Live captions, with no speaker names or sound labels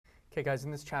Okay guys,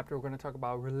 in this chapter we're going to talk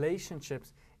about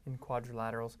relationships in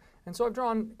quadrilaterals. And so I've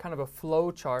drawn kind of a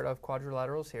flow chart of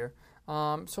quadrilaterals here.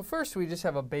 So first we just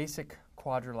have a basic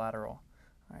quadrilateral.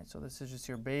 All right, so this is just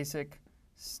your basic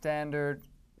standard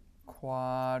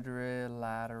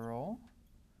quadrilateral.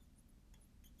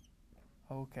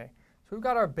 Okay, so we've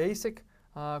got our basic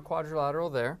quadrilateral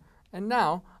there. And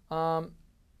now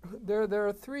there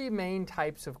are three main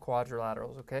types of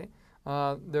quadrilaterals, okay?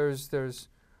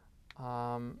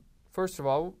 First of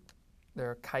all, there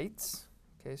are kites.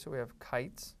 Okay, so we have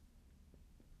kites.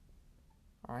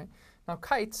 All right. Now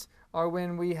kites are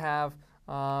when we have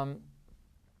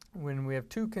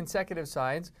two consecutive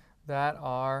sides that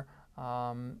are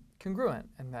congruent,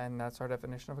 and that's our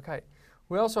definition of a kite.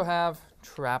 We also have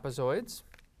trapezoids.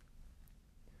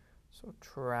 So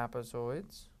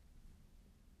trapezoids.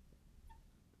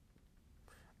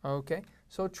 Okay,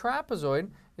 so trapezoid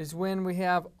is when we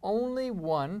have only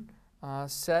one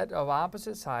set of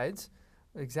opposite sides,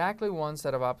 exactly one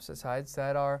set of opposite sides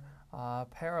that are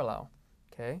parallel.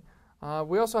 Okay.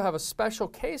 We also have a special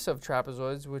case of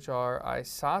trapezoids, which are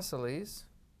isosceles,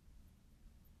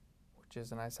 which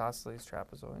is an isosceles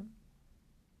trapezoid.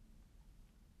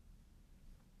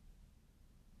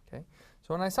 Okay.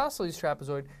 So an isosceles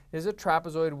trapezoid is a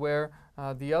trapezoid where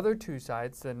the other two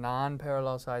sides, the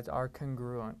non-parallel sides, are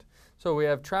congruent. So we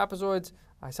have trapezoids,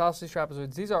 isosceles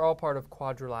trapezoids. These are all part of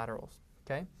quadrilaterals.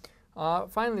 Okay.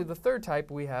 Finally, the third type,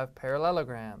 we have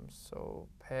parallelograms. So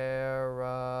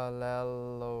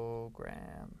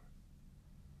parallelogram.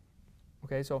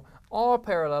 Okay, so all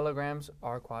parallelograms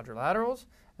are quadrilaterals.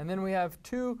 And then we have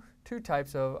two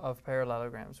types of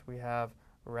parallelograms. We have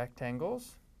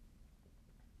rectangles.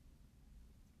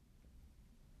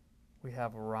 We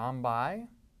have rhombi.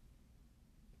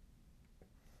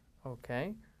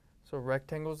 Okay, so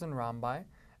rectangles and rhombi.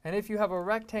 And if you have a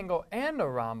rectangle and a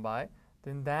rhombi,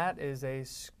 then that is a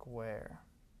square.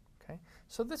 Okay,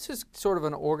 so this is sort of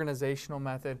an organizational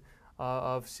method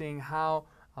of seeing how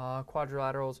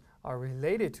quadrilaterals are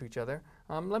related to each other.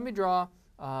 Let me draw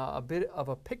a bit of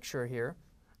a picture here.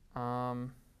 All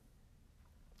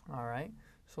right,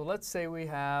 so let's say we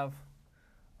have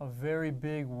a very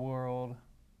big world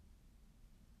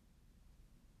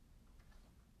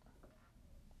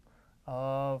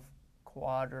of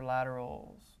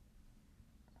quadrilaterals.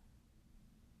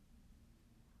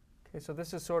 Okay, so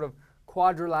this is sort of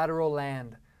quadrilateral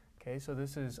land. Okay, so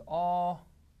this is all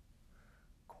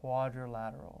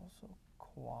quadrilateral. So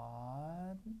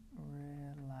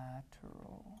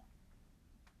quadrilateral.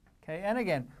 Okay, and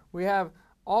again, we have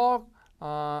all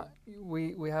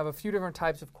we have a few different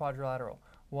types of quadrilateral.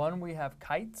 One, we have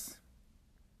kites.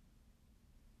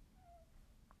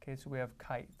 Okay, so we have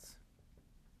kites.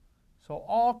 So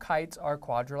all kites are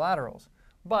quadrilaterals,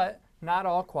 but not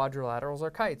all quadrilaterals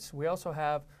are kites. We also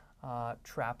have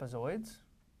trapezoids.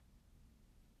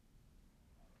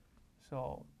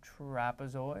 So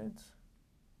trapezoids.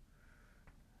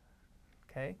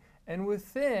 Okay, and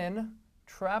within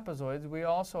trapezoids we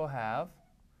also have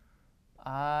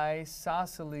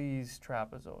isosceles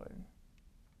trapezoid.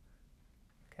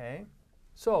 Okay,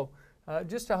 so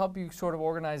just to help you sort of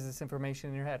organize this information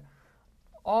in your head,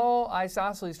 all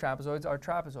isosceles trapezoids are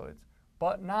trapezoids,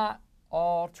 but not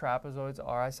all trapezoids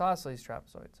are isosceles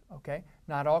trapezoids. Okay,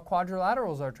 not all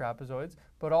quadrilaterals are trapezoids,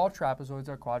 but all trapezoids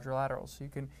are quadrilaterals. So you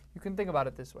can think about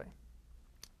it this way.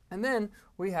 And then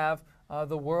we have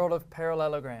the world of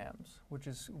parallelograms, which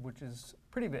is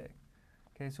pretty big.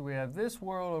 Okay, so we have this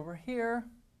world over here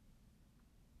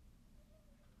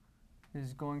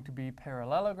is going to be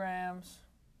parallelograms.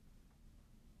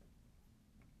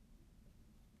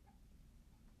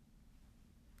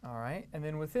 All right, and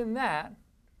then within that,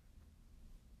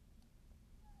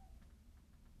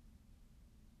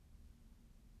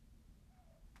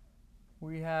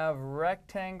 we have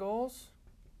rectangles,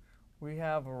 we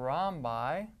have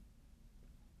rhombi,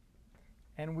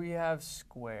 and we have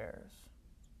squares.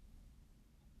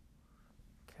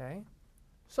 Okay,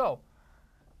 so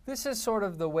this is sort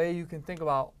of the way you can think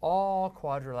about all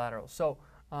quadrilaterals. So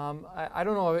I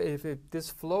don't know if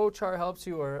this flow chart helps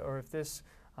you, or if this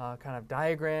kind of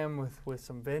diagram with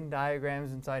some Venn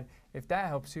diagrams inside, if that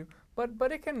helps you.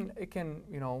 But it can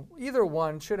either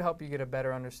one should help you get a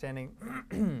better understanding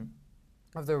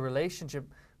of the relationship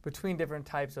between different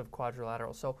types of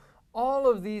quadrilaterals. So all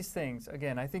of these things,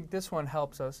 again, I think this one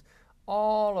helps us.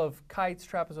 All of kites,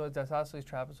 trapezoids, isosceles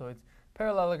trapezoids,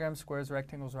 parallelograms, squares,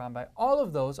 rectangles, rhombi, all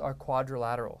of those are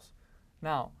quadrilaterals.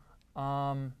 Now,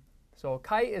 so a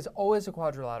kite is always a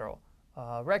quadrilateral.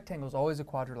 Rectangle is always a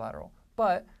quadrilateral.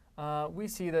 But we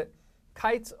see that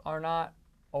kites are not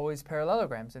always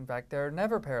parallelograms. In fact, they're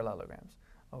never parallelograms.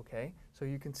 Okay, So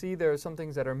you can see there are some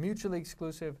things that are mutually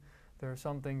exclusive. There are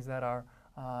some things that are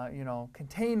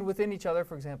contained within each other.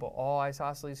 For example, all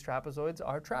isosceles trapezoids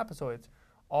are trapezoids.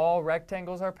 All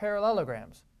rectangles are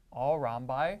parallelograms. All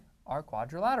rhombi are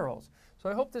quadrilaterals. So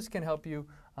I hope this can help you.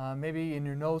 Maybe in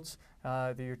your notes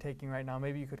that you're taking right now,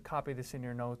 maybe you could copy this in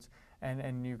your notes,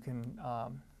 and you can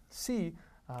see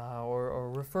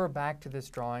or refer back to this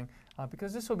drawing,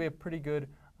 because this will be a pretty good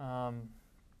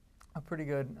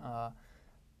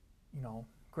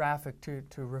graphic to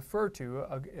refer to.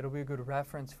 It'll be a good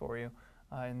reference for you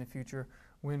in the future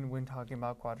when talking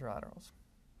about quadrilaterals.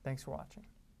 Thanks for watching.